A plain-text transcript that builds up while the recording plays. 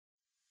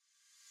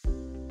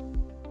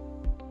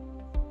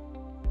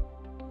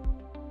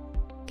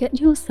Get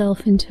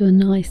yourself into a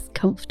nice,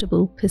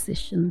 comfortable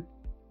position.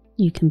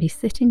 You can be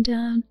sitting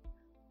down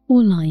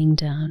or lying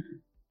down.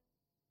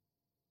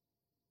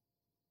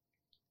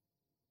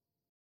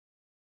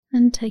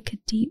 And take a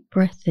deep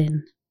breath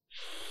in.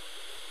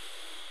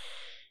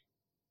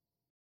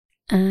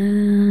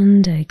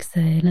 And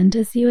exhale. And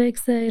as you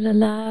exhale,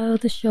 allow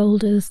the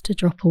shoulders to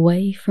drop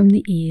away from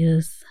the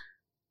ears.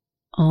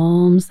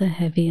 Arms are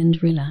heavy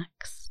and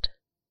relaxed.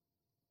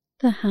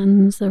 The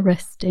hands are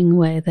resting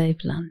where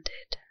they've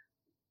landed.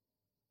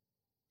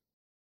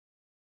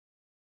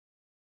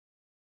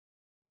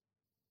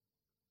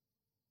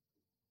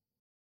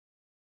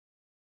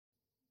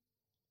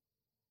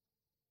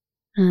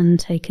 And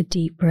take a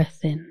deep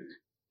breath in.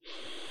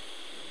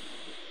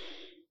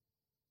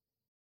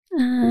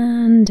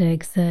 And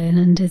exhale,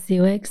 and as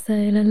you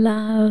exhale,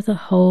 allow the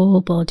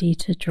whole body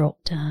to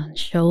drop down,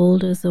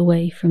 shoulders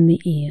away from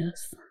the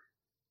ears,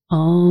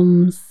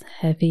 arms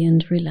heavy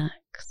and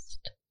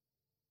relaxed,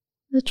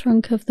 the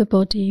trunk of the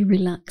body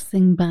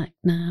relaxing back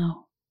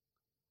now,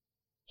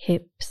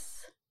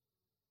 hips,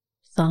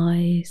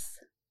 thighs,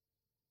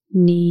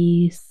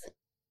 knees,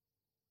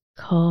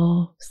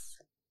 calves,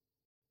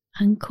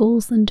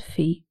 ankles and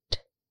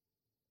feet,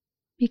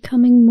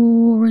 becoming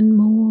more and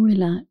more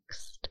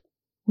relaxed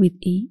with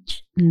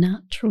each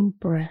natural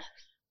breath.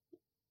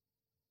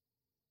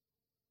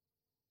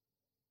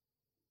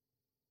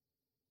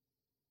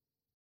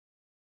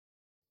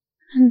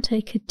 And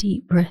take a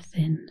deep breath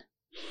in.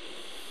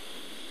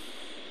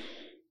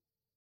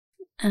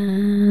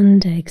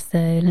 And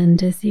exhale,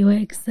 and as you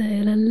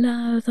exhale,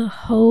 allow the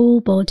whole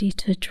body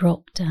to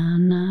drop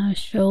down now,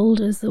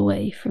 shoulders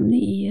away from the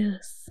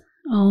ears,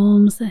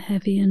 arms are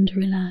heavy and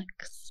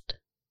relaxed,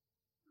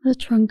 the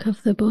trunk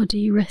of the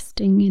body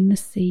resting in the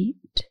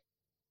seat,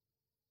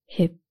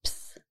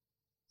 hips,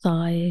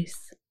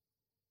 thighs,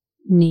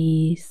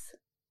 knees,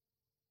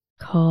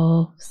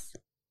 calves,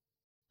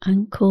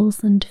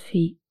 ankles and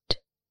feet,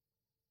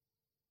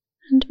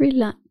 and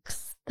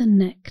relax the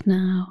neck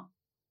now.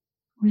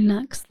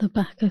 Relax the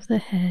back of the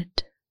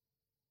head.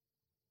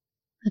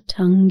 The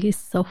tongue is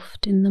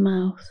soft in the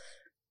mouth.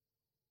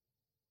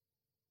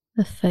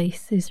 The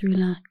face is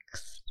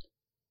relaxed,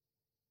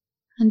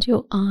 and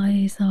your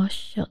eyes are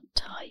shut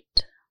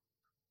tight.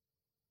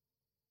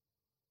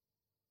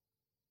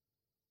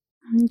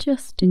 And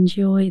just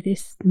enjoy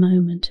this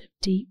moment of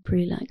deep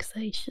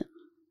relaxation.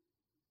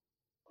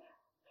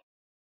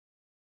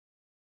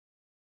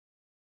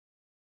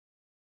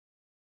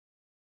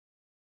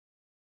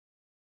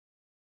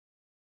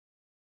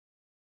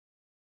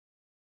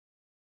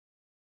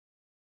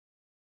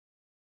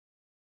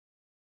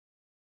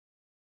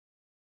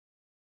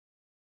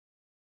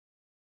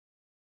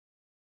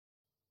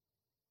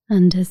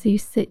 And as you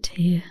sit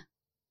here,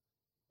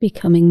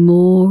 becoming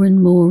more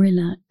and more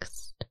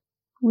relaxed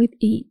with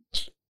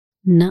each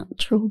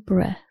natural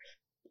breath,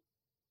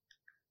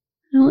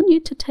 I want you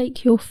to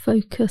take your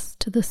focus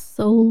to the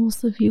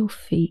soles of your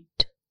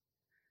feet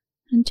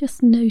and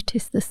just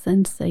notice the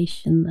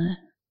sensation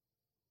there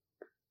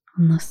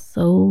on the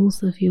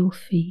soles of your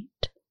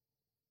feet.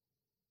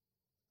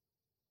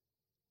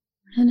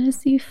 And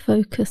as you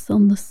focus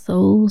on the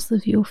soles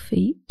of your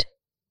feet,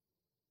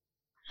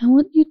 I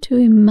want you to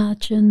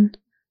imagine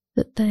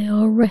that they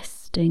are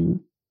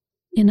resting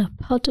in a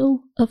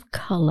puddle of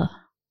colour,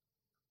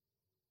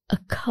 a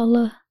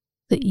colour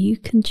that you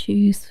can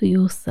choose for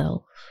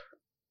yourself,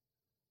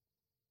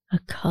 a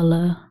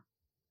colour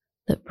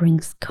that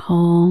brings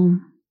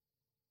calm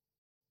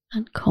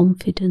and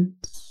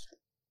confidence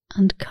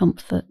and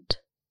comfort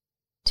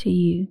to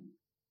you.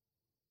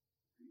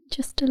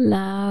 Just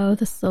allow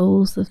the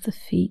soles of the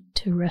feet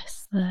to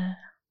rest there.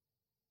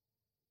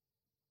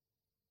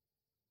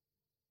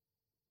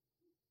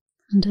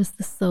 And as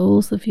the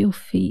soles of your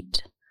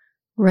feet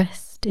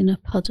rest in a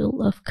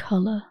puddle of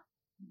colour,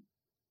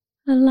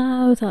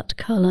 allow that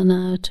colour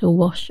now to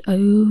wash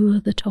over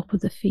the top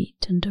of the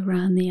feet and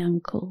around the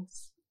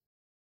ankles,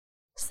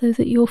 so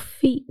that your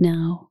feet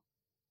now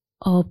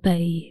are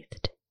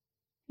bathed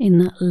in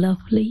that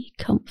lovely,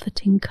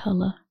 comforting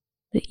colour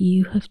that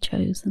you have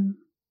chosen.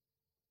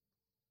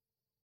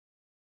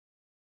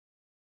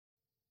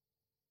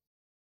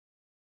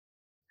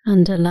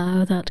 And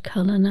allow that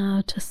colour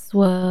now to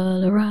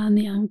swirl around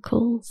the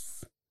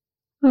ankles,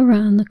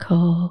 around the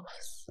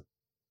calves,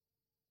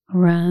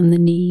 around the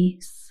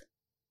knees,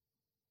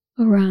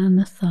 around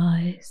the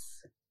thighs,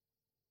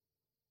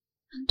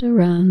 and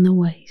around the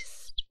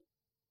waist,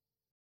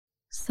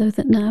 so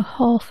that now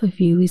half of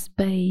you is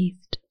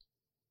bathed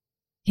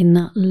in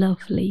that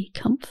lovely,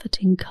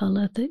 comforting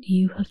colour that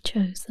you have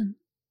chosen.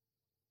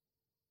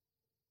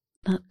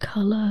 That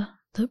colour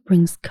that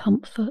brings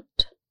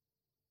comfort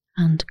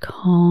and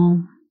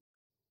calm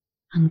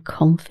and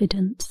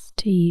confidence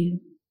to you.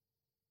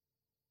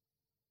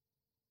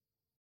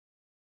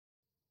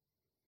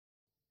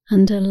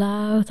 And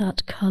allow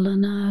that colour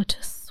now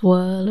to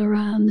swirl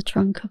around the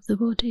trunk of the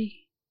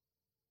body,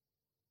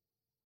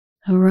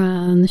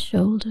 around the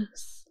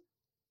shoulders,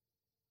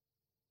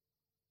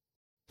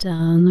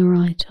 down the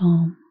right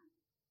arm,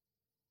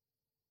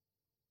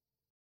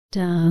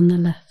 down the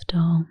left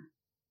arm,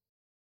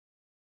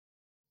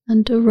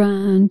 and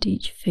around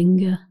each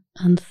finger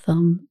and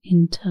thumb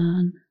in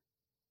turn.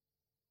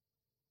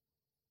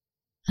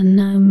 And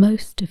now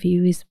most of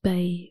you is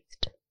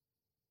bathed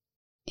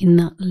in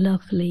that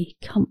lovely,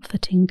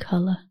 comforting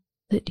colour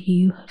that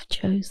you have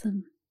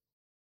chosen.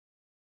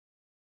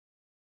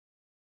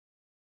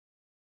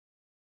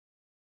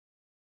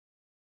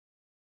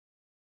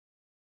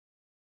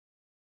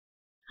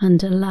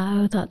 And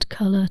allow that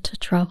colour to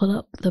travel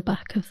up the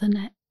back of the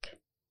neck,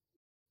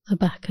 the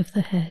back of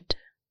the head,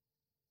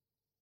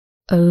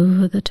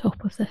 over the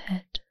top of the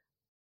head,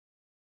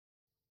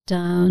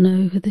 down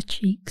over the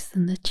cheeks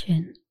and the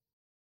chin.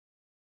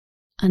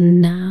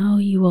 And now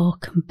you are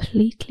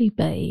completely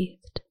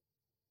bathed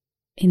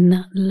in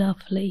that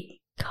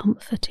lovely,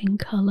 comforting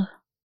colour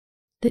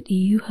that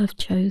you have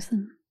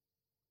chosen.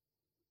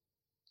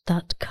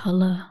 That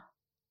colour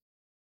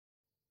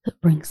that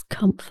brings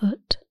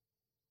comfort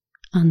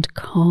and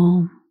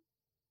calm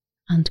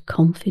and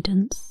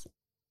confidence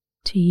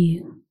to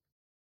you.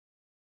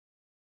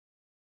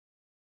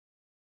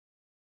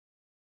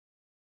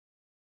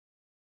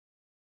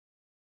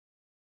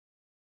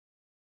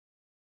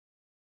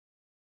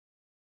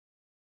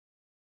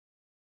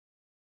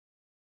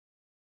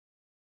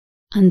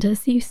 And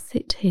as you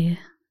sit here,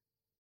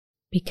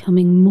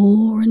 becoming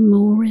more and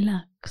more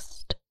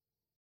relaxed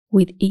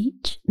with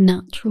each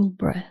natural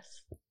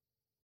breath,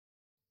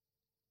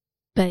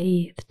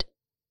 bathed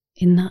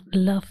in that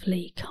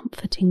lovely,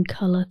 comforting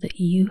colour that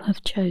you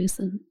have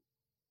chosen,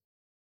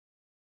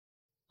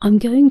 I'm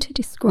going to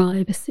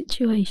describe a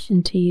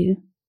situation to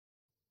you,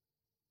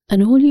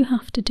 and all you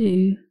have to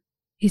do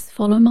is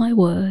follow my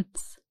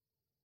words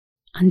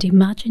and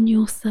imagine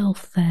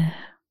yourself there,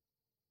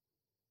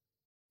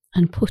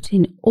 and put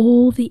in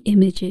all the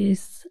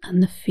images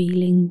and the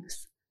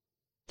feelings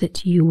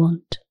that you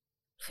want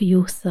for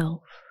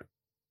yourself.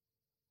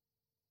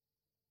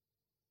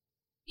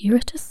 You're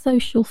at a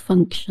social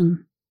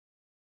function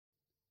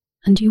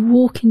and you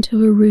walk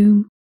into a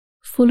room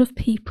full of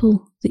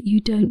people that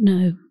you don't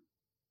know.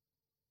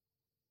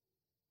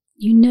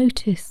 You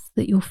notice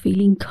that you're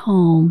feeling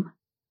calm,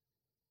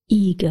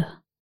 eager,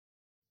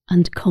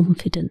 and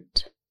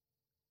confident.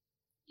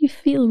 You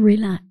feel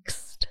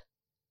relaxed,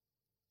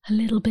 a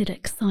little bit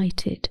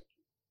excited.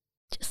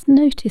 Just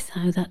notice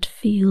how that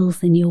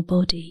feels in your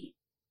body.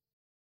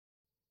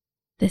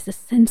 There's a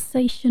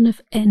sensation of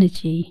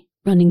energy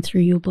running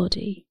through your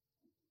body,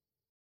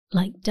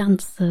 like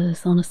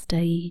dancers on a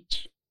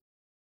stage,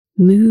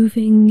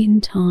 moving in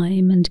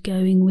time and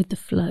going with the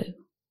flow.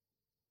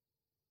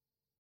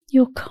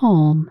 You're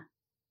calm,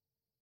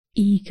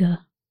 eager,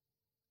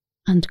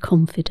 and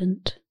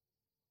confident.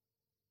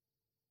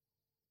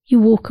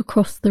 You walk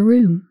across the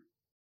room.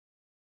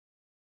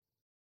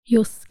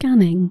 You're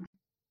scanning.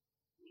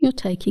 You're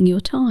taking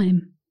your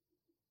time.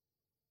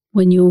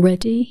 When you're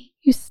ready,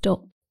 you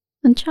stop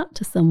and chat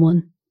to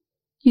someone.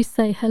 You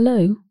say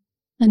hello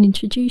and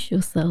introduce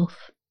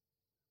yourself.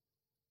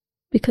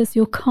 Because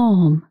you're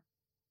calm,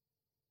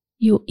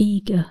 you're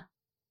eager,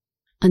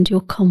 and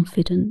you're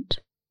confident.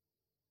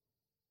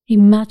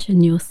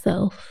 Imagine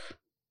yourself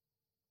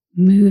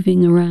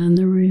moving around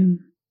the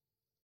room,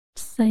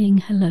 saying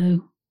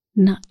hello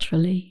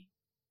naturally.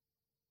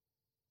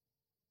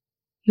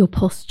 Your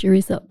posture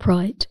is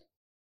upright,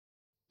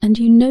 and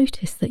you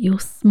notice that you're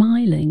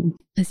smiling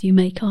as you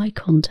make eye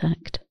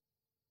contact.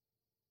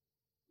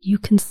 You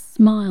can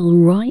smile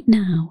right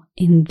now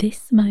in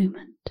this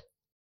moment.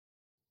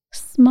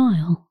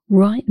 Smile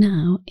right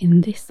now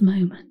in this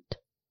moment.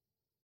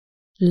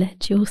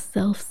 Let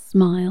yourself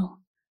smile.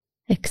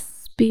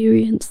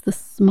 Experience the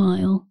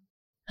smile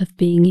of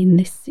being in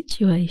this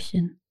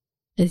situation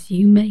as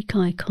you make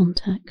eye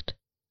contact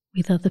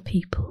with other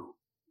people.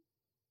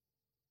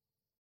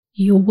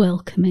 You're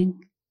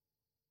welcoming,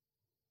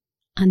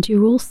 and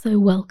you're also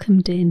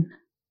welcomed in.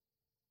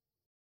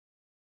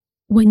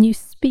 When you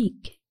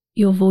speak,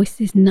 your voice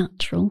is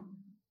natural.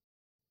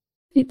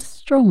 It's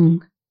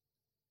strong,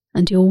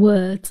 and your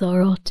words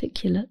are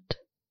articulate.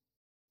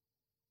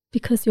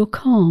 Because you're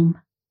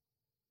calm,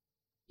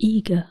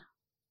 eager,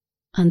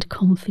 and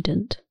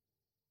confident.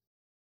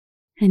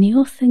 And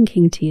you're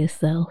thinking to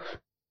yourself,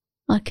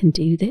 I can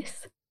do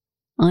this.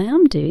 I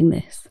am doing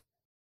this.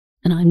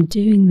 And I'm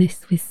doing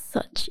this with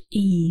such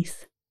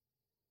ease.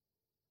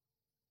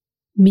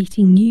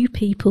 Meeting new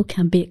people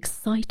can be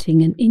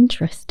exciting and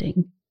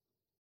interesting.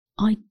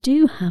 I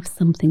do have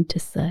something to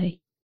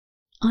say.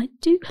 I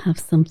do have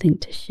something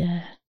to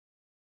share.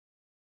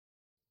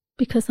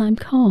 Because I'm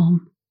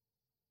calm,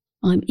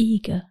 I'm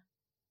eager,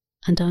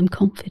 and I'm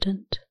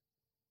confident.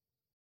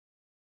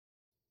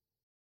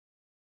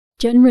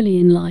 Generally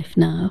in life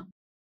now,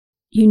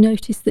 you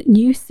notice that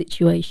new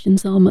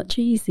situations are much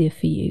easier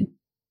for you.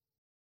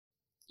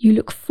 You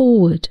look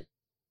forward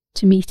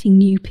to meeting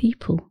new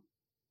people.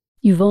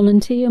 You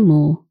volunteer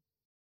more.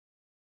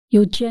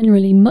 You're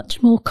generally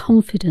much more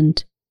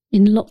confident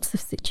in lots of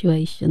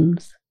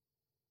situations.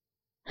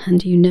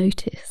 And you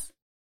notice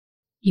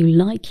you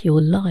like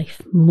your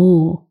life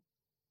more.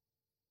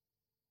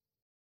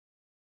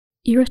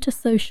 You're at a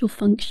social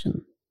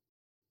function.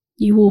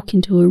 You walk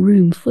into a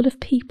room full of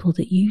people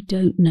that you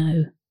don't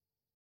know,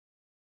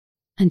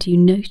 and you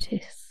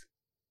notice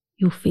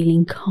you're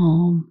feeling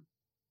calm,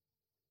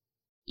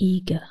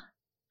 eager,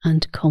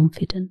 and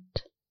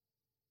confident.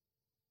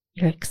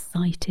 You're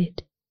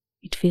excited.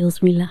 It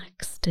feels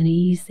relaxed and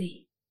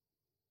easy.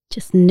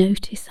 Just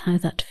notice how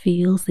that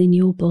feels in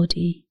your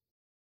body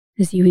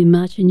as you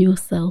imagine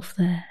yourself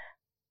there,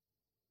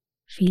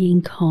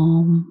 feeling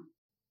calm,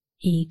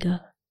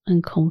 eager,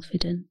 and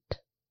confident.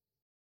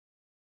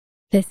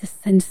 There's a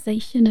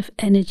sensation of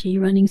energy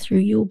running through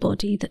your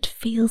body that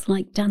feels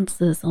like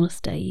dancers on a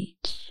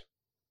stage.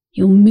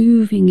 You're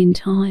moving in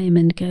time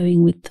and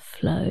going with the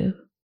flow.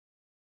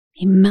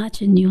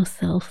 Imagine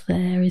yourself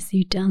there as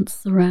you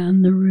dance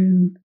around the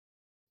room,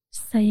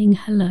 saying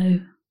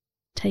hello,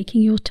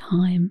 taking your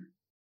time,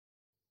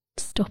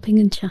 stopping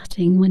and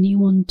chatting when you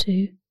want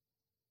to.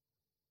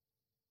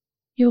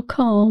 You're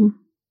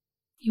calm,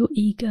 you're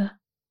eager,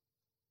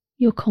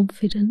 you're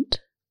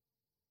confident.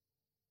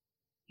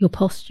 Your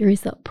posture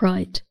is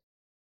upright,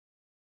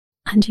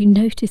 and you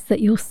notice that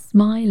you're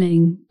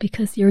smiling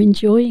because you're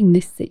enjoying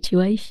this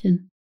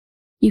situation.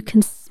 You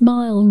can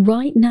smile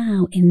right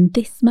now in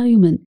this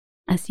moment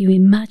as you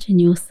imagine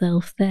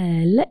yourself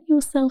there. Let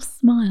yourself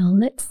smile.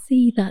 Let's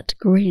see that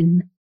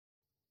grin.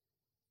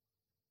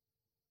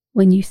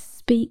 When you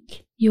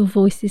speak, your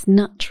voice is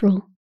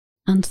natural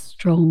and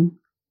strong,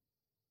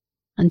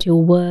 and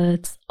your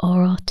words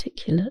are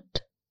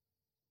articulate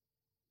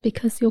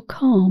because you're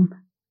calm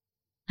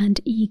and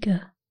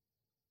eager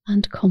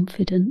and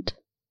confident.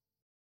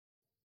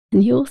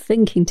 And you're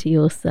thinking to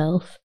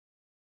yourself,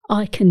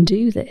 I can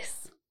do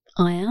this.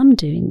 I am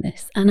doing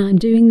this, and I'm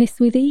doing this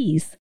with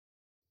ease.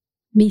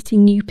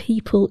 Meeting new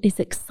people is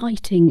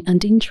exciting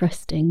and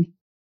interesting.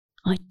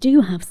 I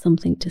do have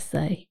something to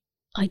say.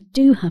 I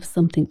do have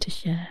something to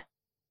share.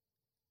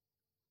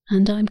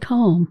 And I'm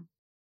calm,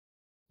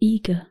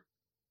 eager,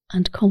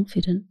 and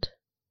confident.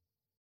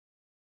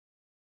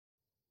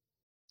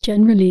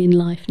 Generally in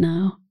life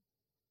now,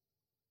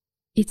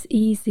 it's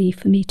easy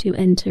for me to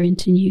enter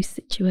into new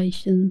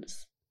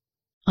situations.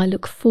 I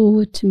look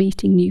forward to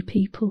meeting new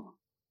people.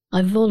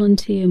 I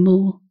volunteer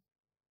more.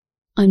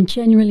 I'm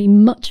generally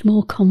much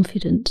more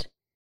confident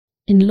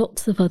in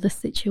lots of other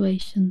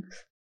situations.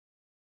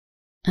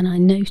 And I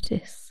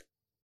notice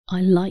I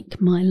like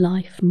my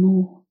life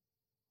more.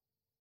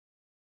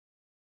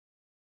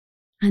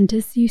 And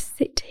as you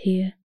sit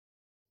here,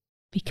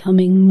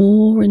 becoming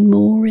more and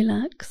more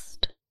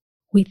relaxed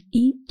with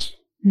each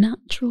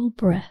natural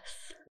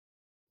breath,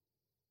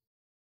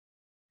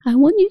 I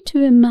want you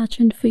to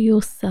imagine for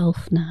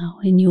yourself now,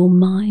 in your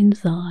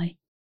mind's eye,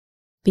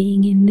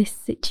 being in this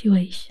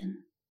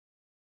situation,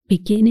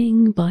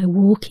 beginning by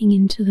walking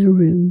into the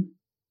room.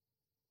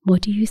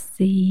 What do you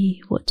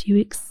see? What do you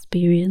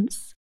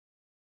experience?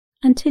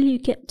 Until you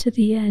get to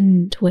the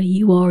end where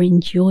you are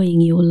enjoying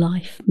your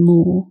life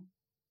more.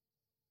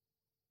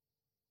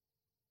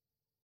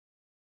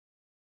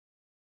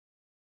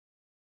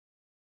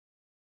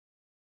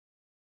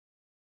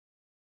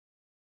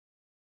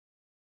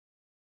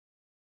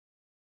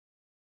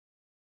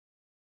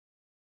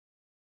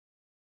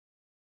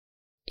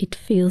 It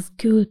feels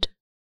good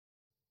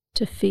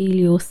to feel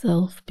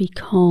yourself be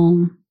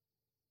calm,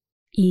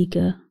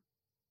 eager,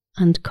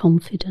 and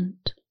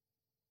confident.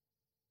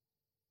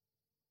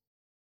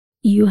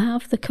 You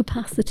have the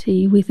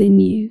capacity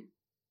within you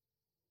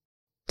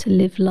to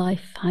live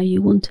life how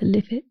you want to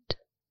live it,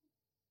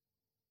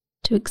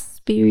 to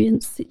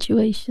experience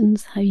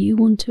situations how you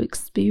want to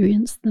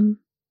experience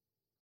them.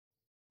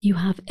 You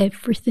have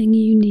everything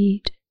you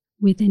need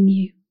within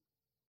you.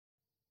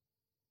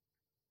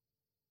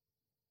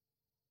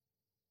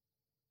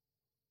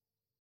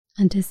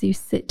 And as you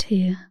sit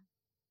here,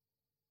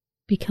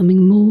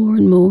 becoming more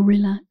and more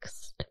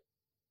relaxed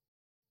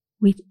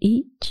with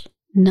each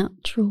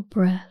natural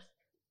breath,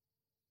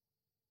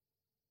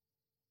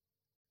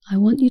 I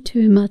want you to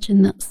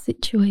imagine that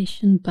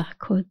situation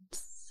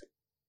backwards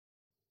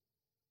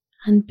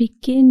and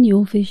begin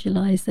your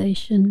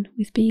visualization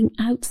with being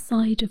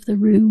outside of the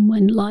room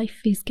when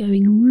life is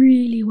going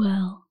really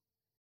well,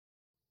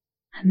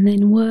 and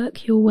then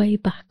work your way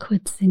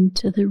backwards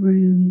into the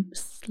room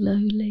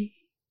slowly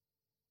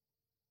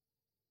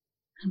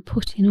and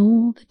put in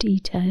all the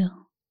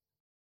detail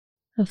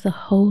of the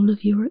whole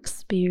of your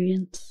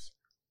experience.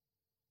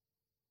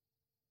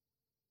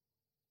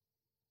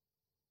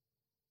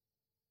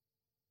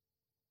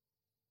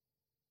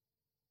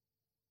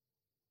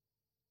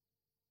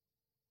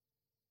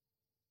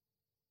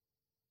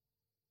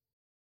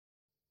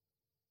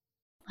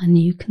 And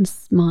you can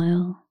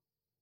smile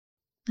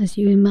as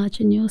you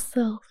imagine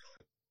yourself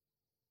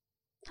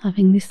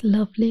having this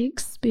lovely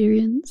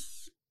experience,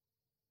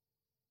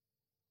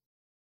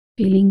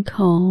 feeling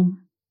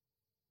calm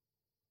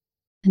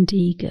and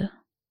eager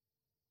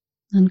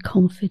and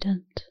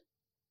confident,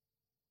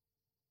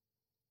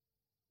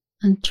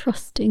 and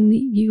trusting that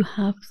you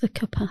have the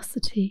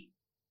capacity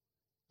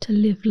to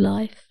live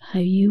life how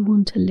you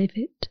want to live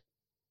it.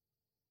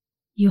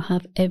 You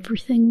have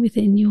everything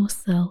within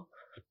yourself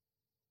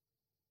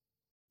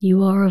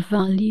You are of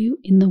value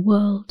in the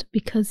world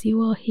because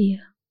you are here.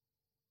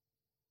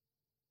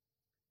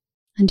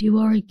 And you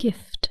are a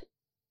gift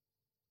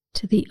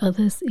to the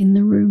others in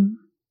the room.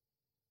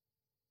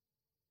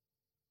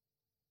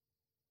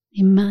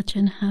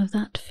 Imagine how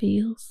that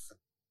feels.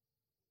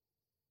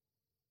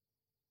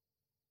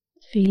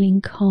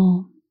 Feeling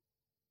calm,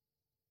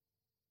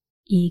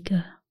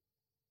 eager,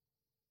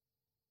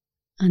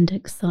 and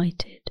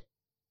excited.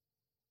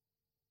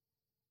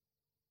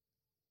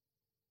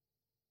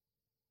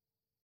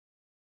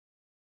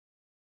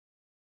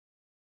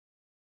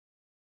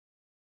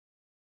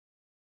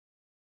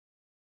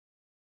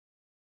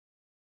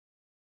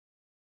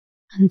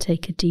 And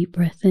take a deep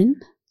breath in.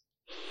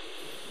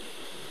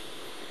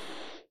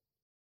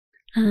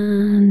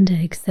 And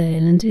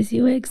exhale. And as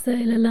you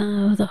exhale,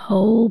 allow the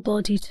whole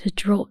body to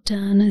drop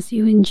down as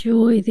you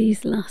enjoy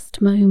these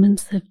last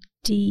moments of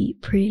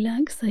deep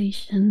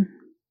relaxation,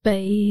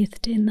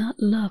 bathed in that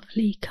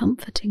lovely,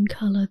 comforting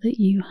colour that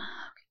you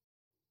have.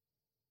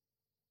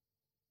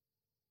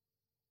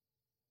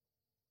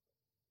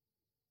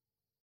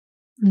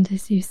 And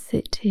as you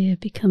sit here,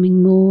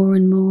 becoming more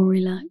and more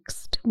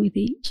relaxed with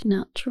each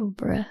natural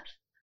breath,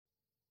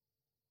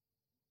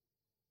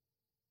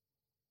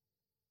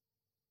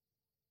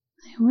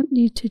 I want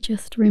you to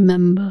just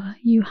remember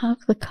you have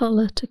the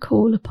colour to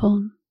call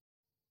upon.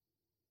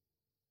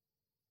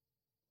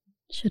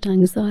 Should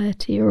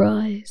anxiety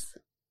arise,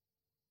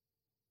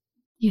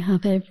 you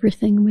have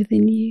everything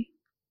within you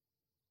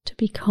to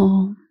be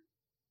calm,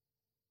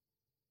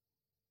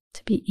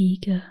 to be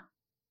eager,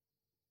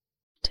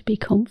 to be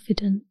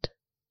confident,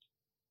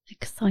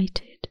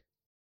 excited,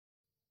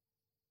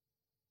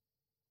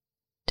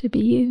 to be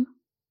you.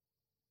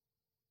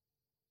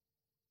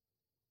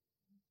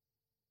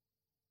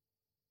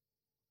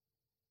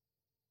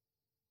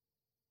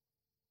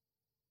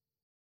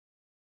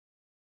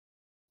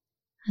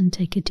 And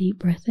take a deep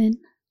breath in.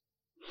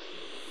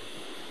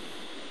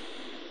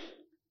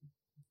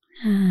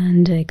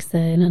 And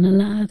exhale, and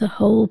allow the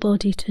whole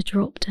body to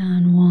drop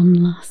down one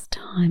last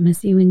time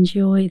as you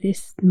enjoy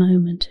this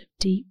moment of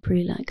deep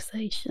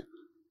relaxation.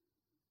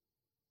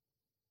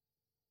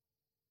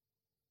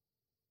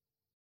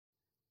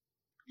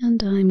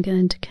 And I'm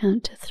going to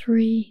count to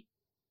 3.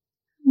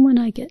 And when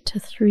I get to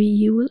 3,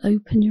 you will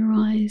open your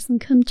eyes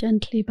and come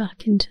gently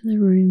back into the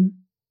room.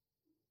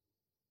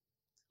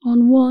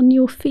 On 1,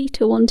 your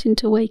feet are wanting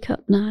to wake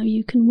up now.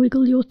 You can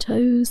wiggle your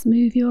toes,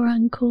 move your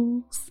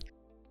ankles.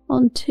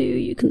 On 2,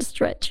 you can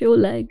stretch your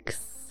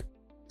legs,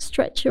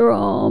 stretch your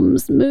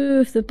arms,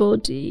 move the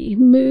body,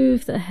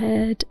 move the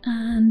head.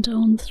 And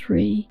on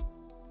 3,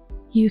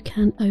 you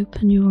can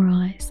open your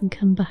eyes and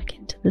come back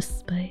into the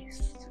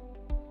space.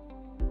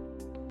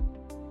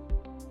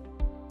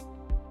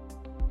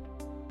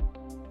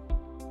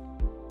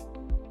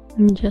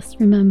 And just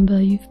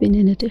remember, you've been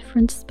in a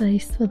different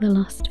space for the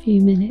last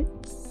few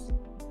minutes.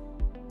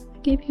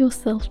 Give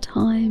yourself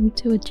time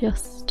to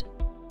adjust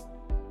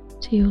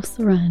to your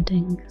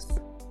surroundings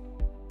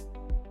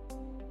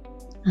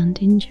and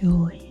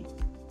enjoy.